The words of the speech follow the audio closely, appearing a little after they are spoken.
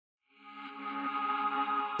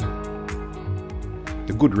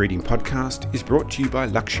The Good Reading Podcast is brought to you by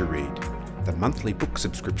LuxuryRead, the monthly book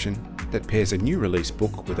subscription that pairs a new release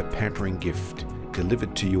book with a pampering gift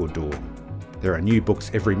delivered to your door. There are new books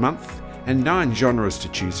every month and 9 genres to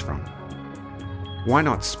choose from. Why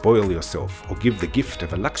not spoil yourself or give the gift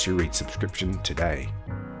of a LuxuryRead subscription today?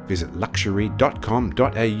 Visit luxury.com.au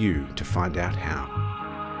to find out how.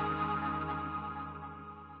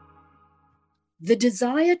 The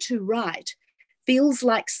desire to write feels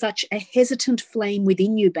like such a hesitant flame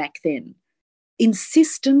within you back then,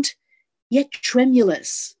 insistent yet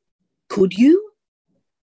tremulous. Could you?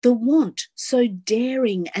 The want so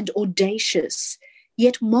daring and audacious,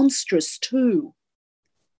 yet monstrous too.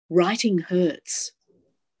 Writing hurts.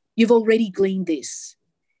 You've already gleaned this.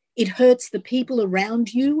 It hurts the people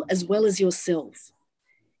around you as well as yourself.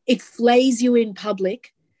 It flays you in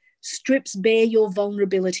public, strips bare your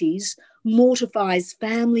vulnerabilities, mortifies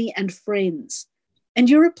family and friends. And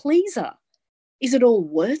you're a pleaser. Is it all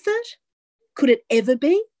worth it? Could it ever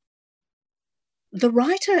be? The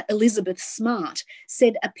writer Elizabeth Smart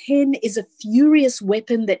said a pen is a furious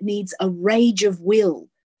weapon that needs a rage of will.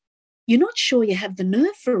 You're not sure you have the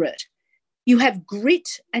nerve for it. You have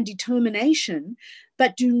grit and determination,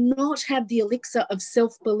 but do not have the elixir of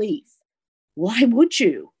self-belief. Why would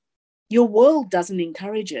you? Your world doesn't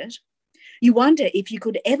encourage it. You wonder if you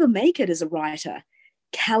could ever make it as a writer,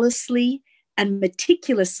 callously and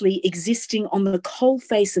meticulously existing on the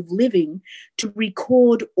coalface of living to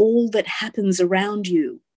record all that happens around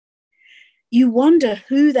you. You wonder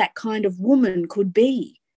who that kind of woman could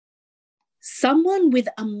be. Someone with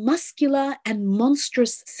a muscular and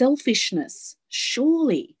monstrous selfishness,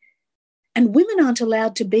 surely. And women aren't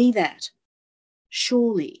allowed to be that,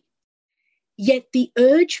 surely. Yet the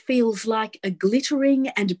urge feels like a glittering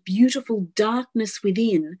and beautiful darkness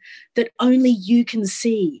within that only you can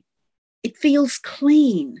see. It feels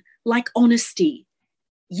clean, like honesty.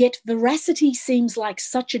 Yet veracity seems like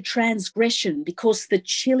such a transgression because the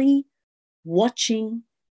chilly, watching,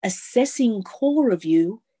 assessing core of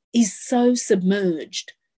you is so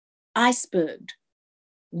submerged, iceberged.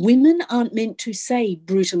 Women aren't meant to say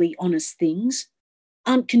brutally honest things,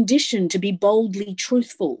 aren't conditioned to be boldly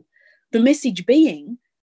truthful. The message being,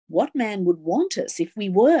 what man would want us if we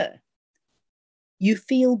were? You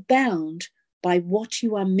feel bound by what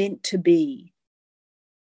you are meant to be.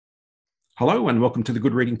 Hello and welcome to the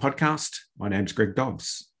Good Reading Podcast. My name's Greg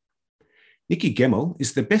Dobbs. Nikki Gemmell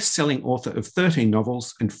is the best-selling author of 13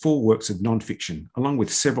 novels and 4 works of non-fiction, along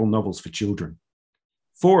with several novels for children.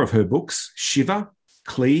 4 of her books, Shiver,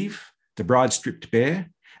 Cleave, The Bride Stripped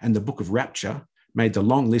Bare, and The Book of Rapture, made the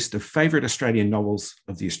long list of favourite Australian novels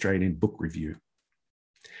of the Australian Book Review.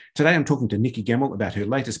 Today I'm talking to Nikki Gemmell about her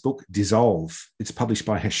latest book, Dissolve. It's published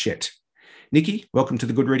by Hachette. Nikki, welcome to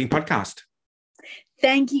the Good Reading Podcast.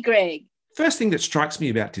 Thank you, Greg. First thing that strikes me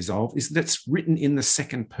about Dissolve is that it's written in the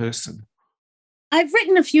second person. I've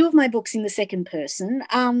written a few of my books in the second person.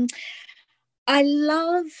 I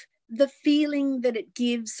love the feeling that it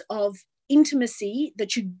gives of intimacy,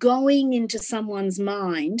 that you're going into someone's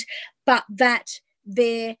mind, but that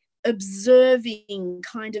they're observing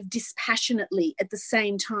kind of dispassionately at the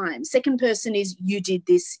same time. Second person is you did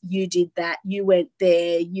this, you did that, you went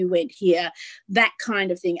there, you went here, that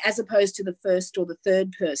kind of thing, as opposed to the first or the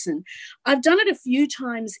third person. I've done it a few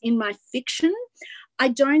times in my fiction. I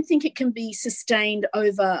don't think it can be sustained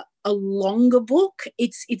over a longer book.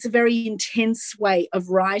 It's a very intense way of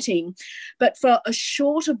writing. But for a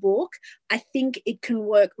shorter book, I think it can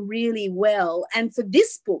work really well. And for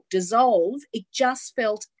this book, Dissolve, it just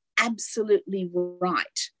felt absolutely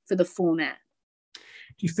right for the format. Do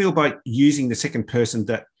you feel by using the second person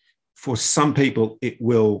that for some people it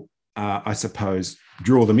will, I suppose,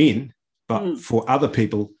 draw them in, but for other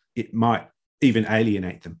people it might even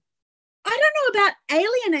alienate them? I don't know about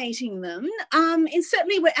alienating them. And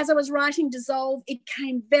certainly as I was writing Dissolve, it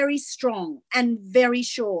came very strong and very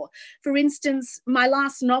sure. For instance, my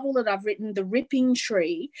last novel that I've written, The Ripping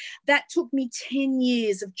Tree, that took me 10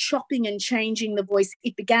 years of chopping and changing the voice.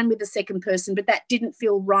 It began with the second person, but that didn't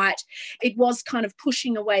feel right. It was kind of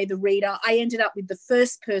pushing away the reader. I ended up with the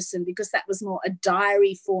first person because that was more a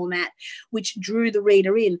diary format, which drew the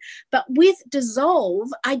reader in. But with Dissolve,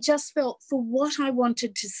 I just felt for what I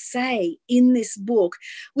wanted to say in this book,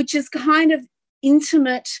 which is kind of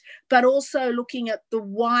intimate, but also looking at the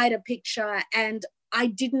wider picture, and I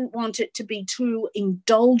didn't want it to be too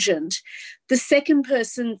indulgent. The second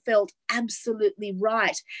person felt absolutely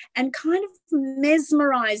right and kind of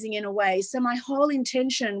mesmerizing in a way. So my whole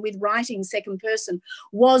intention with writing second person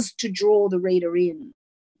was to draw the reader in.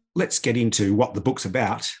 Let's get into what the book's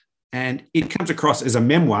about. And it comes across as a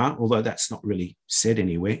memoir, although that's not really said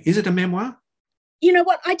anywhere. Is it a memoir? You know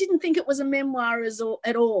what? I didn't think it was a memoir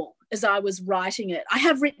at all as I was writing it. I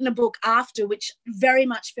have written a book after, which very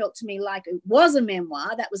much felt to me like it was a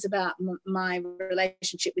memoir. That was about my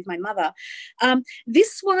relationship with my mother.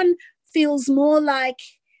 This one feels more like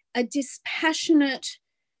a dispassionate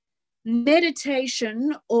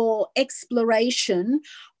meditation or exploration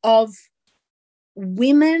of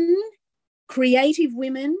women, creative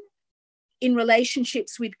women in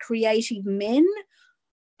relationships with creative men,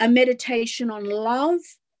 a meditation on love,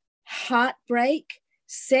 heartbreak,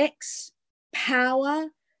 sex, power,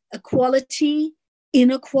 equality,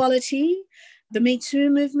 inequality, the Me Too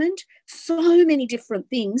movement, so many different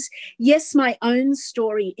things. Yes, my own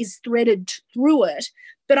story is threaded through it,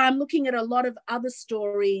 but I'm looking at a lot of other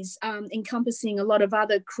stories encompassing a lot of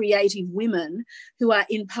other creative women who are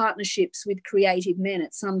in partnerships with creative men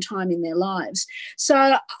at some time in their lives.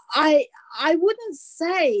 So I wouldn't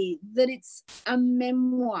say that it's a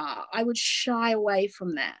memoir. I would shy away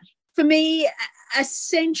from that. For me, a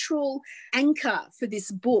central anchor for this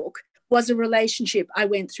book was a relationship I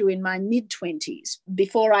went through in my mid-20s.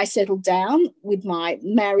 Before I settled down with my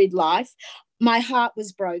married life, my heart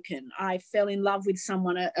was broken. I fell in love with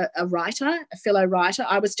someone, a writer, a fellow writer.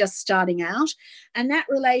 I was just starting out. And that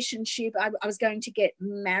relationship, I was going to get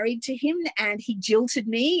married to him, and he jilted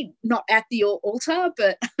me, not at the altar,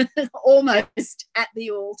 but almost at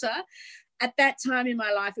the altar. At that time in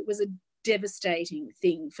my life, it was a devastating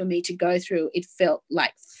thing for me to go through. It felt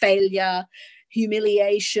like failure,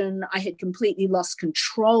 humiliation. I had completely lost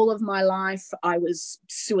control of my life. I was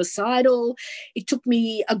suicidal. It took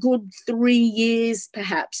me a good 3 years,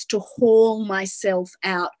 perhaps, to haul myself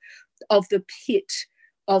out of the pit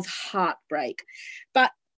of heartbreak.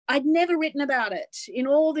 But I'd never written about it. In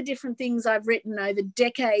all the different things I've written over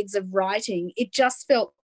decades of writing, it just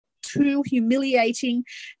felt too humiliating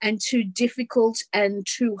and too difficult and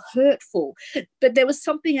too hurtful. But there was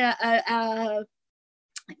something I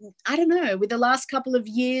don't know, with the last couple of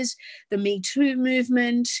years, the Me Too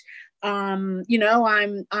movement, I'm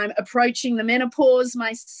approaching the menopause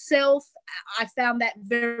myself. I found that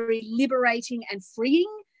very liberating and freeing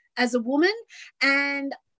as a woman.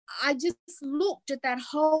 And I just looked at that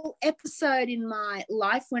whole episode in my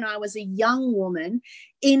life when I was a young woman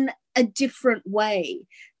in a different way.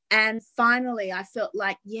 And finally, I felt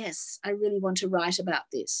like, yes, I really want to write about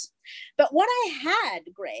this. But what I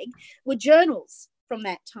had, Greg, were journals from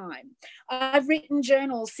that time. I've written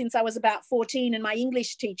journals since I was about 14, and my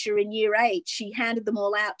English teacher in year 8, she handed them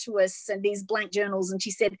all out to us, and these blank journals, and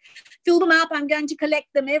she said, fill them up. I'm going to collect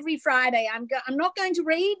them every Friday. I'm not going to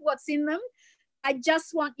read what's in them. I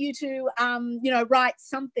just want you to, write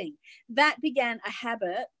something. That began a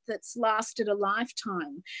habit that's lasted a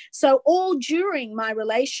lifetime. So all during my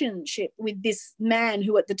relationship with this man,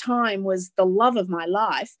 who at the time was the love of my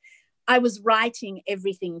life, I was writing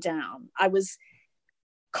everything down. I was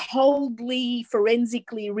coldly,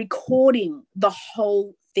 forensically recording the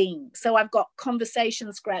whole thing. So I've got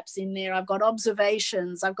conversation scraps in there. I've got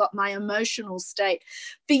observations. I've got my emotional state.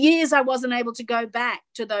 For years, I wasn't able to go back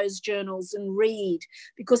to those journals and read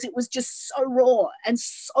because it was just so raw and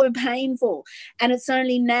so painful. And it's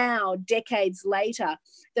only now, decades later,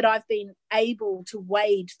 that I've been able to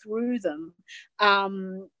wade through them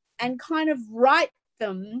and kind of write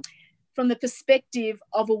them from the perspective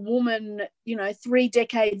of a woman, 3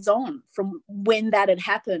 decades on from when that had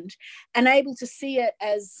happened, and able to see it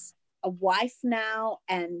as a wife now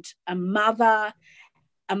and a mother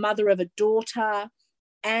of a daughter,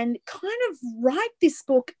 and kind of write this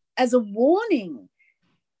book as a warning,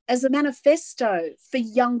 as a manifesto for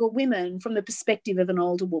younger women from the perspective of an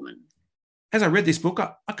older woman. As I read this book,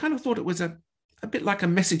 I kind of thought it was a bit like a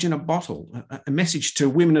message in a bottle, a message to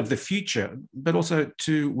women of the future, but also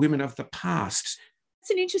to women of the past. It's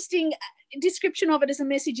an interesting description of it as a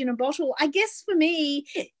message in a bottle. I guess for me,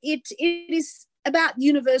 it is about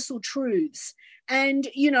universal truths. And,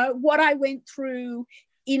 what I went through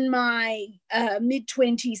in my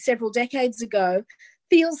mid-20s several decades ago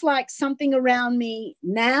feels like something around me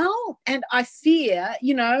now, and I fear,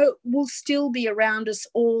 will still be around us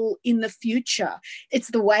all in the future.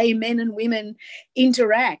 It's the way men and women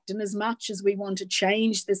interact, and as much as we want to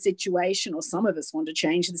change the situation, or some of us want to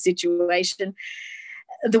change the situation,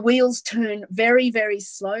 the wheels turn very, very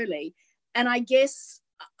slowly. And I guess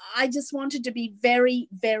I just wanted to be very,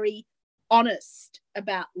 very honest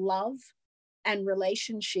about love and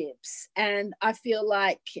relationships. And I feel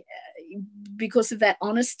like because of that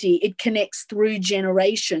honesty, it connects through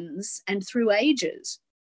generations and through ages.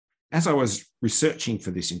 As I was researching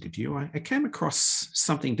for this interview, I came across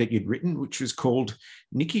something that you'd written, which was called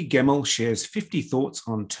Nikki Gemmell Shares 50 Thoughts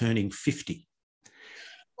on Turning 50.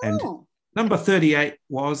 And Number 38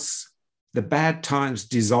 was The Bad Times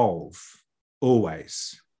Dissolve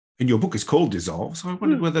Always. And your book is called Dissolve, so I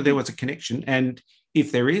wondered whether there was a connection, and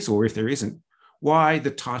if there is or if there isn't, why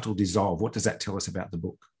the title Dissolve? What does that tell us about the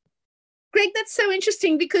book? Greg, that's so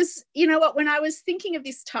interesting because, you know what, when I was thinking of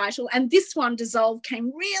this title, and this one, Dissolve,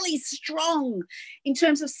 came really strong in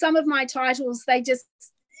terms of some of my titles, they just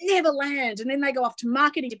never land. And then they go off to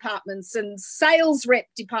marketing departments and sales rep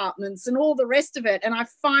departments and all the rest of it. And I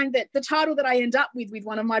find that the title that I end up with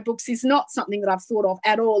one of my books is not something that I've thought of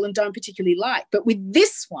at all and don't particularly like. But with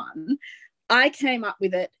this one, I came up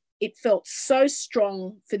with it. It felt so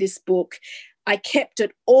strong for this book. I kept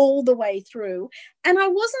it all the way through. And I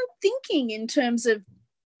wasn't thinking in terms of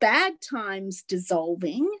bad times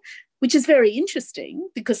dissolving, which is very interesting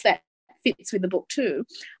because that fits with the book too.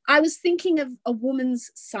 I was thinking of a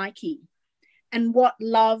woman's psyche and what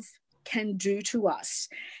love can do to us,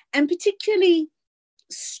 and particularly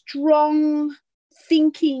strong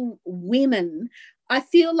thinking women. I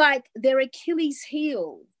feel like their Achilles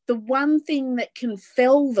heel, the one thing that can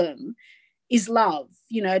fell them is love.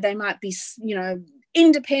 You know, they might be, you know,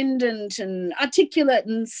 independent and articulate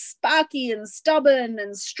and sparky and stubborn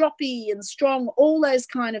and stroppy and strong, all those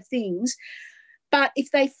kind of things. But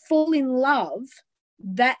if they fall in love,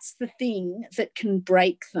 that's the thing that can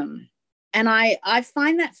break them. And I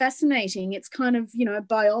find that fascinating. It's kind of, you know,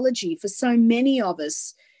 biology. For so many of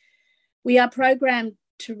us, we are programmed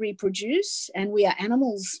to reproduce and we are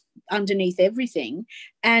animals underneath everything.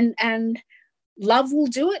 And love will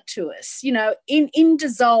do it to us. You know, in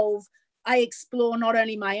Dissolve, I explore not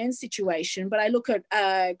only my own situation, but I look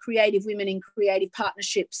at creative women in creative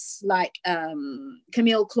partnerships like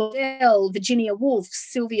Camille Claudel, Virginia Woolf,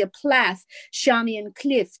 Sylvia Plath, Charmian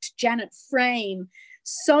Clift, Janet Frame,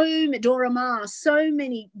 Dora Maar, so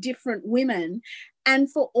many different women.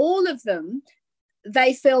 And for all of them,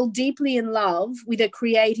 they fell deeply in love with a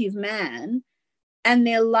creative man, and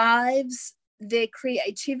their lives, their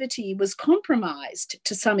creativity was compromised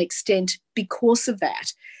to some extent because of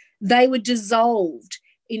that. They were dissolved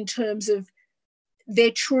in terms of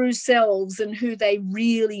their true selves and who they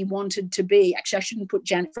really wanted to be. Actually, I shouldn't put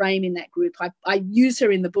Janet Frame in that group. I use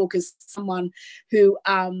her in the book as someone who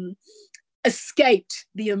escaped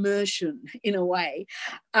the immersion in a way.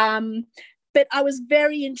 But I was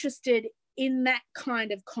very interested in that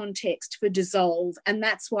kind of context for Dissolve, and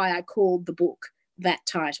that's why I called the book that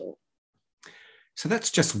title. So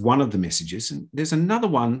that's just one of the messages. And there's another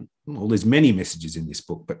one, well, there's many messages in this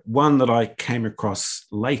book, but one that I came across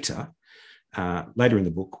later in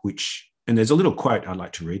the book, and there's a little quote I'd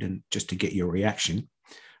like to read, and just to get your reaction,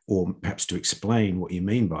 or perhaps to explain what you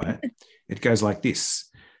mean by it. It goes like this: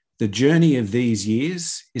 the journey of these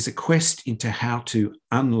years is a quest into how to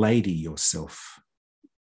unlady yourself.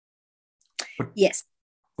 Yes.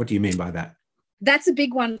 What do you mean by that? That's a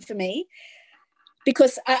big one for me.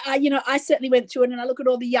 Because I certainly went through it, and I look at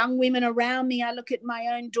all the young women around me. I look at my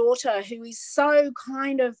own daughter, who is so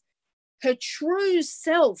kind of her true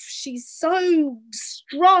self. She's so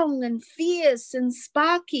strong and fierce and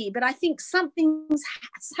sparky. But I think something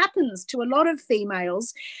happens to a lot of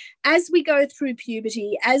females as we go through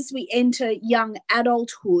puberty, as we enter young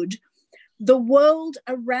adulthood. The world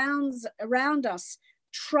around us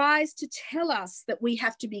tries to tell us that we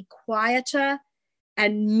have to be quieter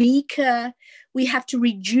and meeker. We have to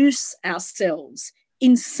reduce ourselves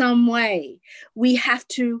in some way. We have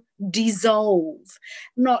to dissolve,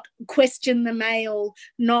 not question the male,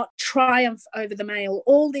 not triumph over the male,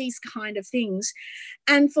 all these kind of things.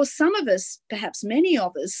 And for some of us, perhaps many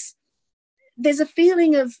of us, there's a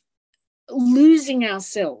feeling of losing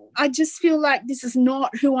ourselves. I just feel like this is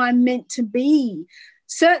not who I'm meant to be.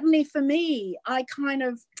 Certainly for me, I kind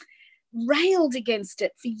of railed against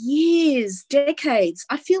it for years, decades.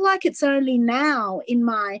 I feel like it's only now in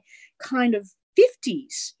my kind of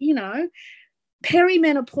 50s, you know,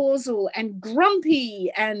 perimenopausal and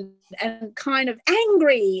grumpy and kind of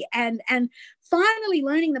angry and finally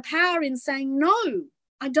learning the power in saying, no,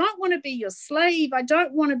 I don't want to be your slave. I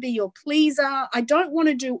don't want to be your pleaser. I don't want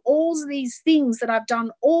to do all these things that I've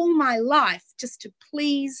done all my life just to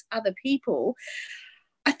please other people.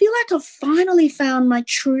 I feel like I've finally found my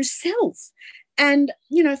true self. And,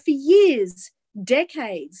 you know, for years,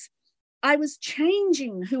 decades, I was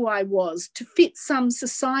changing who I was to fit some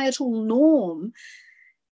societal norm,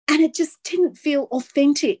 and it just didn't feel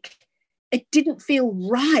authentic. It didn't feel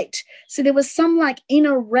right. So there was some like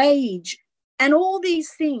inner rage, and all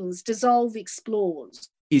these things Dissolve explores.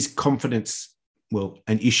 Is confidence, well,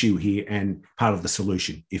 an issue here and part of the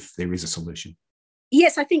solution, if there is a solution?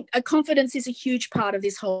 Yes, I think confidence is a huge part of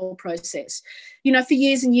this whole process. You know, for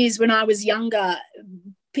years and years when I was younger,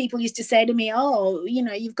 people used to say to me, oh,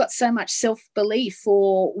 you've got so much self-belief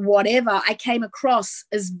or whatever. I came across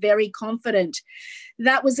as very confident.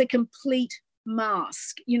 That was a complete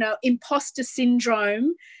mask. Imposter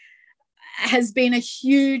syndrome has been a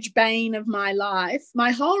huge bane of my life,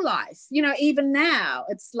 my whole life. Even now,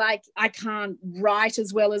 it's like I can't write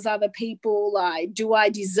as well as other people. Do I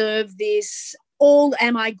deserve this?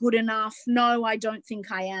 Am I good enough? No, I don't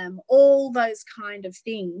think I am. All those kind of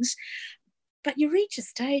things. But you reach a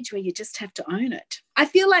stage where you just have to own it. I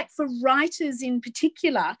feel like for writers in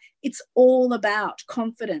particular, it's all about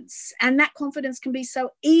confidence. And that confidence can be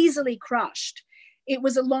so easily crushed. It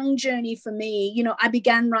was a long journey for me. I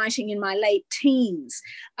began writing in my late teens.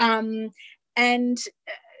 This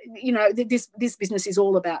business is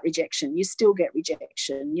all about rejection. You still get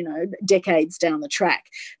rejection, decades down the track.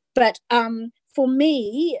 But for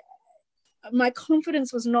me, my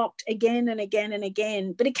confidence was knocked again and again and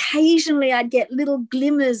again. But occasionally I'd get little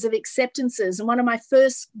glimmers of acceptances. And one of my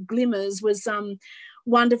first glimmers was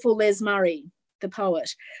wonderful Les Murray, the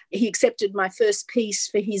poet. He accepted my first piece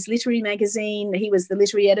for his literary magazine. He was the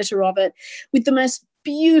literary editor of it, with the most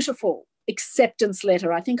beautiful acceptance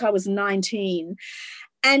letter. I think I was 19.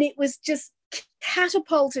 And it was just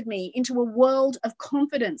catapulted me into a world of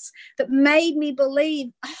confidence that made me believe,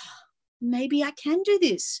 maybe I can do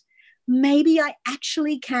this. Maybe I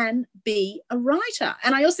actually can be a writer.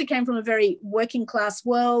 And I also came from a very working class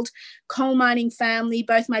world, coal mining family.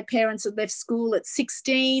 Both my parents had left school at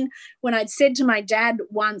 16. When I'd said to my dad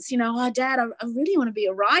once, Dad, I really want to be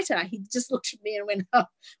a writer, he just looked at me and went, oh,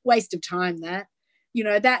 waste of time that.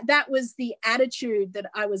 That was the attitude that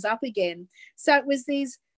I was up again. So it was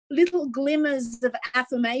these little glimmers of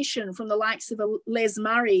affirmation from the likes of Les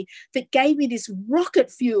Murray that gave me this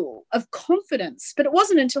rocket fuel of confidence. But it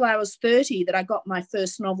wasn't until I was 30 that I got my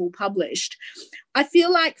first novel published. I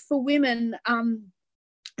feel like for women,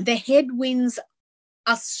 the headwinds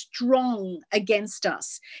are strong against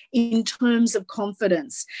us in terms of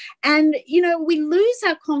confidence. And, we lose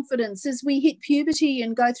our confidence as we hit puberty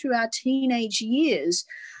and go through our teenage years.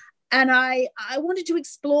 And I wanted to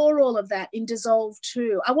explore all of that in Dissolve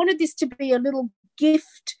too. I wanted this to be a little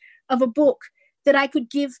gift of a book that I could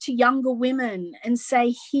give to younger women and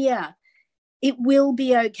say, here, it will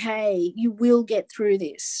be okay. You will get through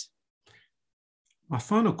this. My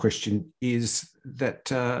final question is that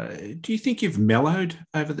do you think you've mellowed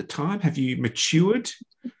over the time? Have you matured?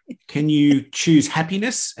 Can you choose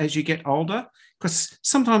happiness as you get older? Because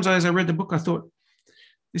sometimes as I read the book, I thought,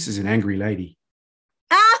 this is an angry lady.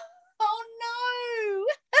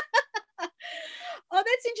 Oh,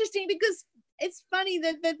 that's interesting, because it's funny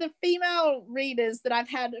that the female readers that I've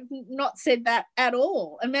had have not said that at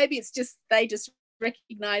all. And maybe it's just they just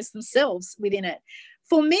recognize themselves within it.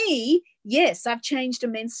 For me, yes, I've changed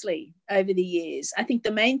immensely over the years. I think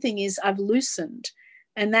the main thing is I've loosened,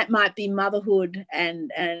 and that might be motherhood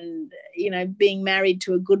and being married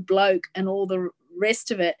to a good bloke and all the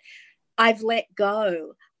rest of it. I've let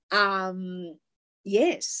go.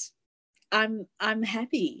 Yes. I'm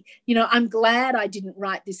happy. I'm glad I didn't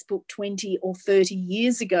write this book 20 or 30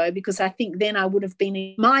 years ago, because I think then I would have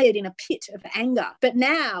been mired in a pit of anger. But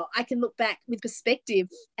now I can look back with perspective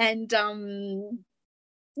and,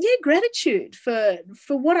 gratitude for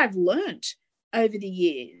what I've learnt over the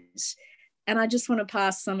years. And I just want to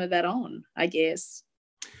pass some of that on, I guess.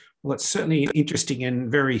 Well, it's certainly an interesting and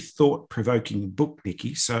very thought-provoking book,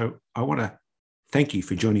 Nikki. So I want to thank you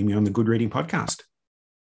for joining me on the Good Reading Podcast.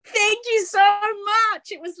 Thank you so much.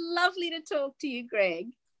 It was lovely to talk to you, Greg.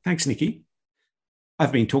 Thanks, Nikki.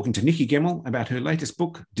 I've been talking to Nikki Gemmell about her latest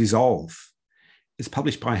book, Dissolve. It's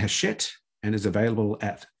published by Hachette and is available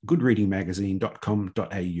at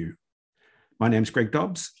goodreadingmagazine.com.au. My name's Greg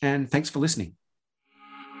Dobbs, and thanks for listening.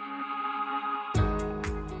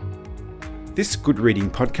 This Good Reading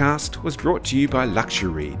Podcast was brought to you by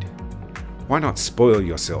LuxuryRead. Why not spoil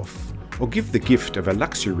yourself or give the gift of a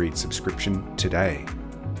LuxuryRead subscription today?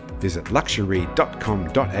 Visit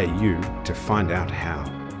luxuryread.com.au to find out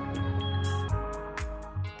how.